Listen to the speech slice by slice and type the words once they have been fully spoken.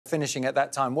finishing at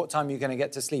that time. What time are you going to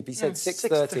get to sleep? He said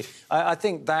 6:30. I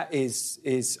think that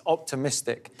is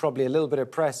optimistic. Probably a little bit of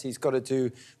press. He's got to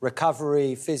do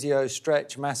recovery, physio,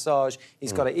 stretch, massage.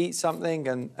 He's got to eat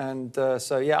something.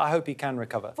 So, yeah, I hope he can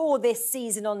recover. For this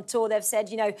season on tour, they've said,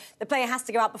 you know, the player has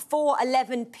to go out before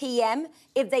 11 p.m.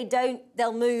 If they don't,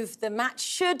 they'll move the match.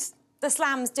 Should the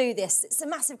slams do this? It's a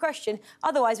massive question.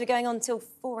 Otherwise, we're going on till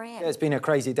 4 a.m. Yeah, it's been a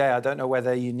crazy day. I don't know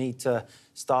whether you need to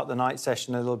start the night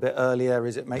session a little bit earlier.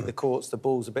 Is it make the courts, the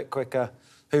balls a bit quicker?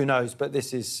 Who knows? But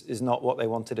this is not what they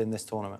wanted in this tournament.